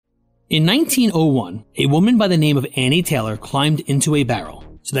In 1901, a woman by the name of Annie Taylor climbed into a barrel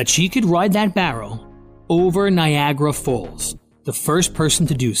so that she could ride that barrel over Niagara Falls, the first person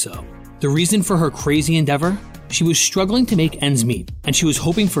to do so. The reason for her crazy endeavor? She was struggling to make ends meet, and she was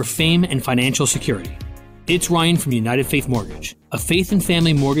hoping for fame and financial security. It's Ryan from United Faith Mortgage, a faith and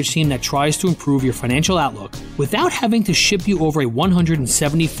family mortgage team that tries to improve your financial outlook without having to ship you over a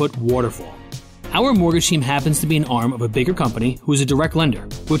 170-foot waterfall. Our mortgage team happens to be an arm of a bigger company who is a direct lender,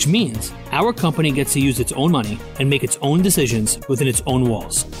 which means our company gets to use its own money and make its own decisions within its own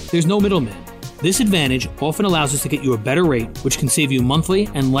walls. There's no middleman. This advantage often allows us to get you a better rate, which can save you monthly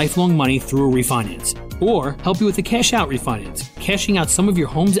and lifelong money through a refinance, or help you with a cash-out refinance, cashing out some of your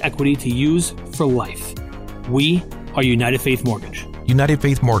home's equity to use for life. We are United Faith Mortgage. United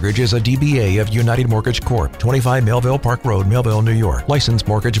Faith Mortgage is a DBA of United Mortgage Corp., 25 Melville Park Road, Melville, New York. Licensed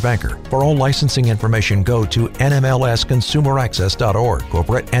mortgage banker. For all licensing information, go to nmlsconsumeraccess.org.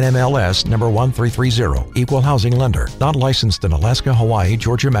 Corporate NMLS number 1330. Equal housing lender. Not licensed in Alaska, Hawaii,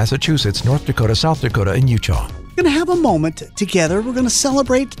 Georgia, Massachusetts, North Dakota, South Dakota, and Utah. We're going to have a moment together. We're going to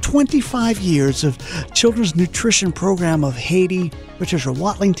celebrate 25 years of Children's Nutrition Program of Haiti. Patricia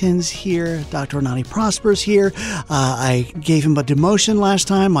Watlington's here. Dr. Anani Prosper's here. I gave him a demotion last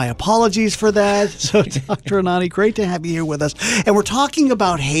time. My apologies for that. So, Dr. Anani, great to have you here with us. And we're talking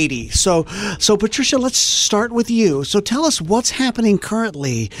about Haiti. So Patricia, let's start with you. So tell us what's happening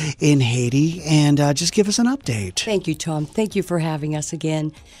currently in Haiti and just give us an update. Thank you, Tom. Thank you for having us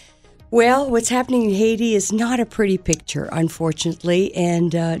again. Well, what's happening in Haiti is not a pretty picture, unfortunately,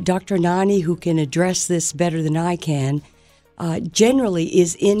 and Dr. Nani, who can address this better than I can, generally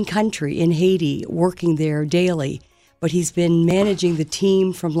is in country in Haiti, working there daily, but he's been managing the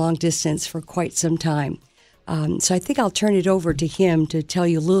team from long distance for quite some time. So I think I'll turn it over to him to tell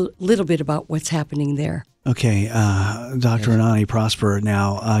you a little bit about what's happening there. Okay, Dr. Anani Prosper,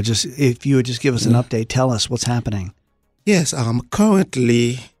 now, just if you would just give us an update, tell us what's happening. Yes,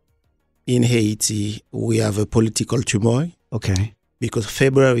 currently in Haiti, we have a political turmoil. Okay. Because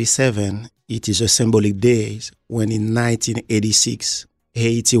February 7, it is a symbolic day when in 1986,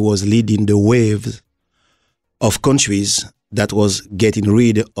 Haiti was leading the wave of countries that was getting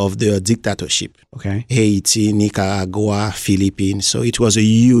rid of their dictatorship. Okay. Haiti, Nicaragua, Philippines. So it was a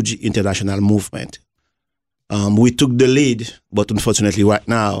huge international movement. We took the lead, but unfortunately right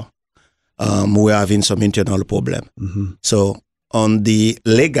now, we're having some internal problem. Mm-hmm. So on the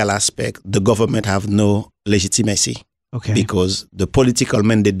legal aspect, the government have no legitimacy. Okay. Because the political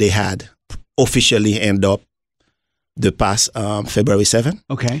mandate they had officially end up the past February 7.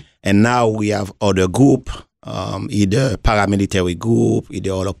 Okay. And now we have other group, either paramilitary group,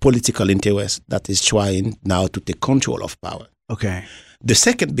 either other political interest that is trying now to take control of power. Okay. The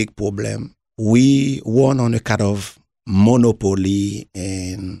second big problem, we won on a kind of monopoly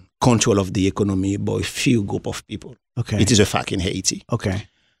and control of the economy by a few group of people. Okay. It is a fact in Haiti. Okay.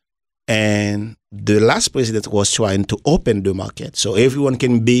 And the last president was trying to open the market so everyone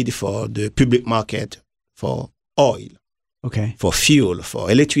can bid for the public market for oil, okay, for fuel, for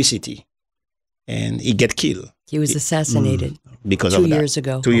electricity. And he get killed. He was assassinated because 2 of that. years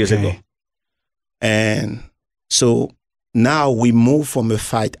ago. 2 years ago. And so now we move from a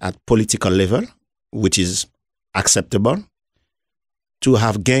fight at political level, which is acceptable, to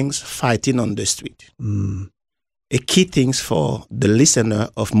have gangs fighting on the street. A key thing for the listener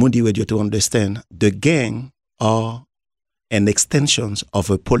of Moody Radio to understand, the gang are an extension of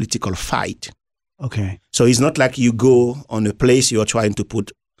a political fight. Okay. So it's not like you go on a place you're trying to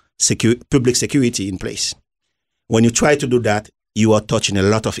put public security in place. When you try to do that, you are touching a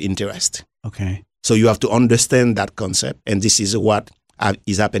lot of interest. Okay. So you have to understand that concept. And this is what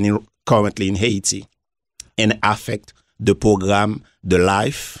is happening currently in Haiti and affect the program, the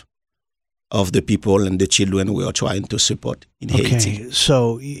life of the people and the children we are trying to support in Haiti. Okay,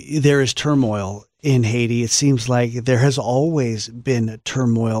 so there is turmoil in Haiti. It seems like there has always been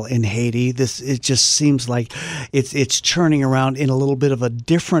turmoil in Haiti. It just seems like it's churning around in a little bit of a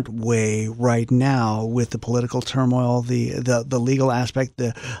different way right now with the political turmoil, the legal aspect,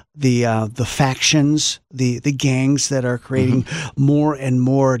 the factions, the gangs that are creating more and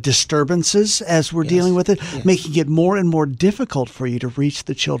more disturbances as we're dealing with it, making it more and more difficult for you to reach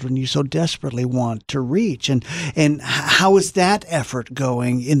the children you so desperately want to reach. And how is that effort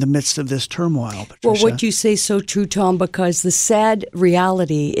going in the midst of this turmoil, Patricia. Well, what you say is so true, Tom, because the sad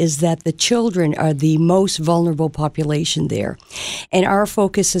reality is that the children are the most vulnerable population there. And our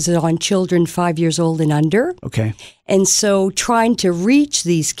focus is on children 5 years old and under. Okay. And so trying to reach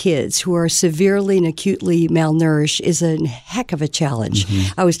these kids who are severely and acutely malnourished is a heck of a challenge.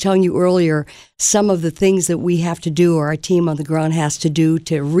 I was telling you earlier, some of the things that we have to do, or our team on the ground has to do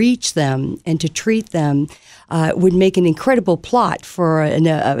to reach them and to treat them would make an incredible plot for an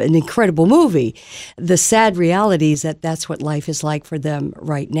incredible movie. The sad reality is that that's what life is like for them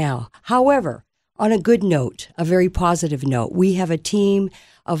right now. However, on a good note, a very positive note, we have a team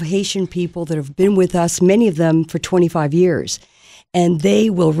of Haitian people that have been with us, many of them for 25 years, and they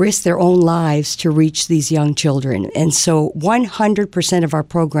will risk their own lives to reach these young children. And so 100% of our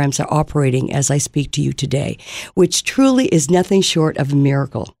programs are operating as I speak to you today, which truly is nothing short of a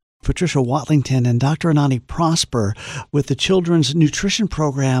miracle. Patricia Watlington and Dr. Anani Prosper with the Children's Nutrition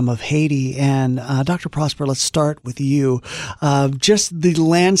Program of Haiti. And Dr. Prosper, let's start with you. Just the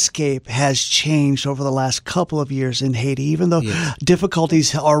landscape has changed over the last couple of years in Haiti, even though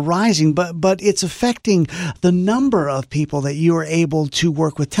difficulties are rising, but it's affecting the number of people that you are able to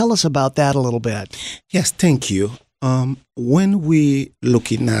work with. Tell us about that a little bit. Yes, thank you. When we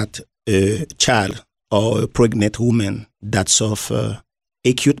looking at a child or a pregnant woman that suffer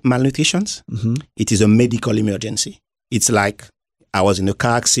acute malnutrition, it is a medical emergency. It's like I was in a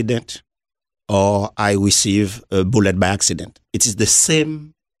car accident or I receive a bullet by accident. It is the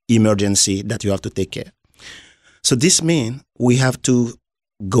same emergency that you have to take care. So this means we have to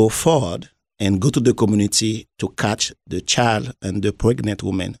go forward and go to the community to catch the child and the pregnant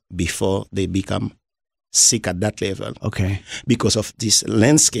woman before they become sick at that level. Okay. Because of this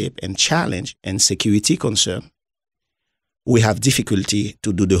landscape and challenge and security concern, we have difficulty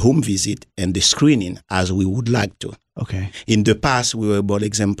to do the home visit and the screening as we would like to. Okay. In the past, we were able,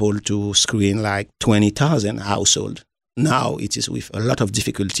 example, to screen like 20,000 households. Now it is with a lot of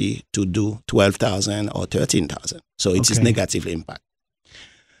difficulty to do 12,000 or 13,000. So it is negative impact.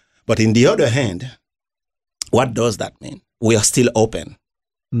 But in the other hand, what does that mean? We are still open.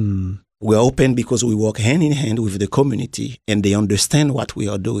 We are open because we work hand in hand with the community and they understand what we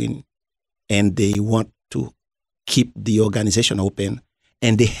are doing and they want to keep the organization open,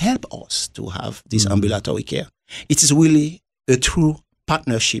 and they help us to have this ambulatory care. It is really a true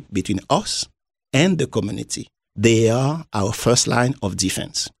partnership between us and the community. They are our first line of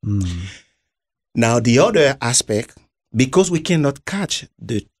defense. Now, the other aspect, because we cannot catch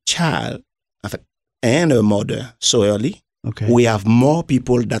the child and her mother so early, we have more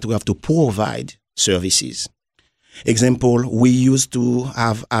people that we have to provide services. Example, we used to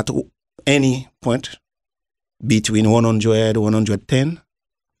have at any point between 100, 110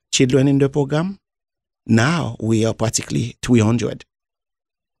 children in the program. Now we are practically 300.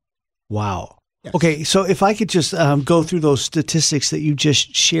 Wow. Yes. Okay, so if I could just go through those statistics that you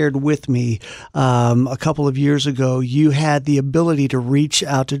just shared with me. A couple of years ago, you had the ability to reach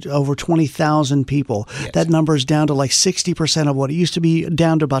out to over 20,000 people. Yes. That number is down to like 60% of what it used to be,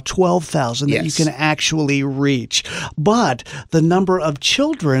 down to about 12,000 that you can actually reach. But the number of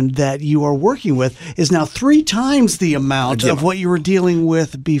children that you are working with is now 3 times the amount of what you were dealing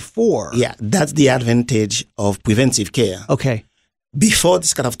with before. Yeah, that's the advantage of preventive care. Okay. Before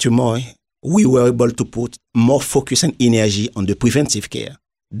this kind of turmoil, we were able to put more focus and energy on the preventive care.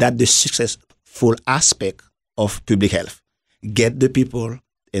 That's the successful aspect of public health. Get the people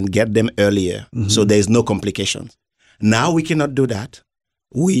and get them earlier so there's no complications. Now we cannot do that.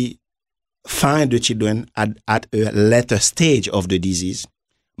 We find the children at a later stage of the disease.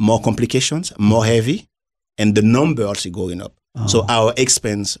 More complications, more heavy, and the number also going up. So our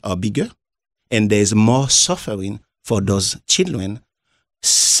expenses are bigger and there's more suffering for those children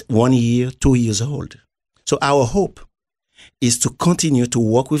 1 year, 2 years old. So our hope is to continue to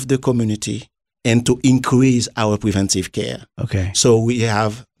work with the community and to increase our preventive care. Okay. So we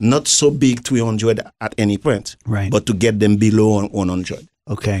have not so big 300 at any point, but to get them below 100.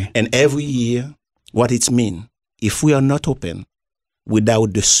 Okay. And every year, what it means, if we are not open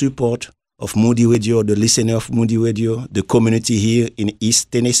without the support of Moody Radio, the listener of Moody Radio, the community here in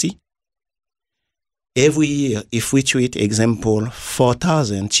East Tennessee, every year, if we treat, example,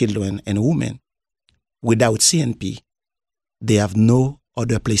 4,000 children and women without CNP, they have no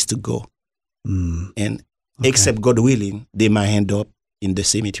other place to go. And except God willing, they might end up in the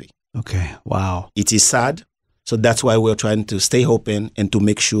cemetery. Okay, wow. It is sad. So that's why we're trying to stay open and to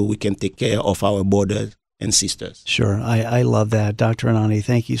make sure we can take care of our brothers and sisters. Sure. I love that. Dr. Anani,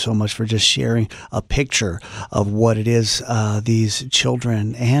 thank you so much for just sharing a picture of what it is these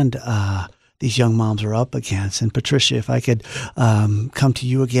children and these young moms are up against. And Patricia, if I could come to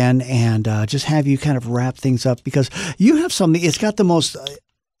you again and just have you kind of wrap things up, because you have something, it's got the most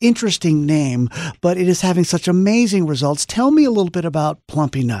interesting name, but it is having such amazing results. Tell me a little bit about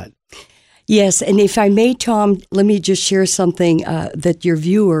Plumpy Nut. Yes, and if I may, Tom, let me just share something that your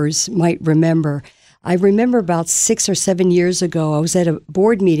viewers might remember. I remember about 6 or 7 years ago, I was at a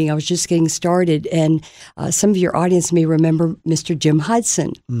board meeting. I was just getting started, and some of your audience may remember Mr. Jim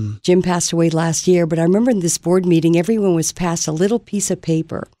Hudson. Jim passed away last year, but I remember in this board meeting, everyone was passed a little piece of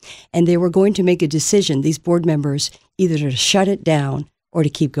paper, and they were going to make a decision, these board members, either to shut it down or to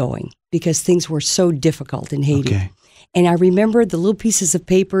keep going, because things were so difficult in Haiti. Okay. And I remember the little pieces of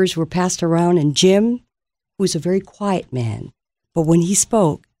papers were passed around, and Jim, who's a very quiet man, but when he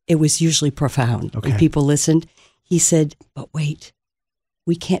spoke, it was usually profound. Okay. When people listened, he said, but wait,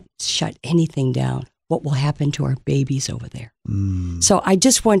 we can't shut anything down. What will happen to our babies over there? So I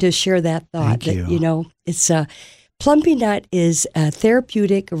just wanted to share that thought. Thank that, you. It's Plumpy Nut is a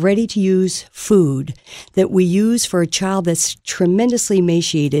therapeutic, ready-to-use food that we use for a child that's tremendously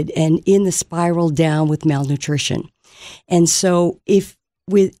emaciated and in the spiral down with malnutrition. And so if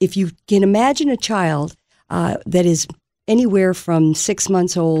you can imagine a child that is anywhere from 6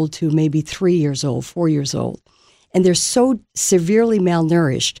 months old to maybe 3 years old, 4 years old, and they're so severely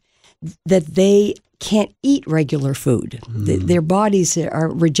malnourished that they can't eat regular food. Their bodies are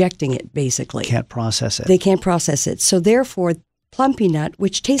rejecting it, basically. Can't process it. They can't process it. So therefore, Plumpy Nut,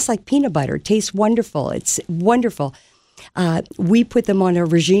 which tastes like peanut butter, tastes wonderful. It's wonderful. We put them on a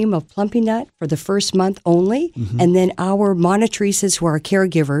regime of Plumpy Nut for the first month only, and then our monitrices, who are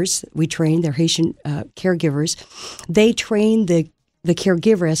caregivers, we train, they're Haitian caregivers, they train the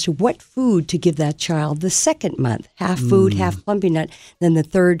caregiver as to what food to give that child the second month, half food, half Plumpy Nut, then the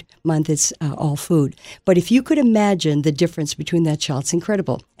third month is all food. But if you could imagine the difference between that child, it's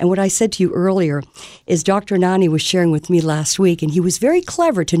incredible. And what I said to you earlier is Dr. Nani was sharing with me last week, and he was very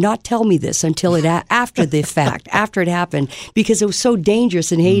clever to not tell me this until after the fact, after it happened, because it was so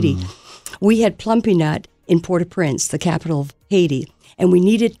dangerous in Haiti. We had Plumpy Nut in Port-au-Prince, the capital of Haiti, and we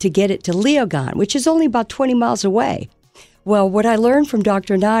needed to get it to Léogâne, which is only about 20 miles away. Well, what I learned from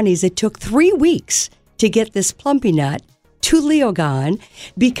Dr. Nani is it took 3 weeks to get this Plumpy Nut to Léogâne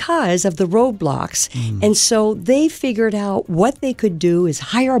because of the roadblocks. And so they figured out what they could do is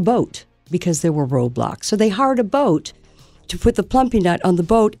hire a boat because there were roadblocks. So they hired a boat to put the Plumpy Nut on the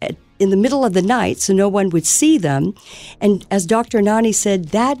boat in the middle of the night so no one would see them. And as Dr. Nani said,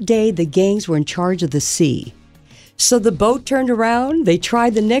 that day the gangs were in charge of the sea. So the boat turned around. They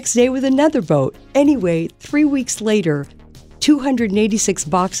tried the next day with another boat. Anyway, 3 weeks later, 286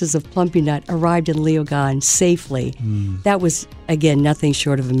 boxes of Plumpy Nut arrived in Léogâne safely. That was, again, nothing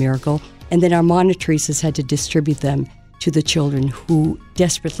short of a miracle. And then our monitrices had to distribute them to the children who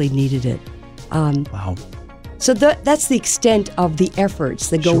desperately needed it. Wow. So that's the extent of the efforts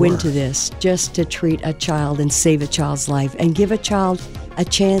that go Sure. into this, just to treat a child and save a child's life and give a child a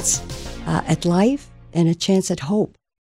chance at life and a chance at hope.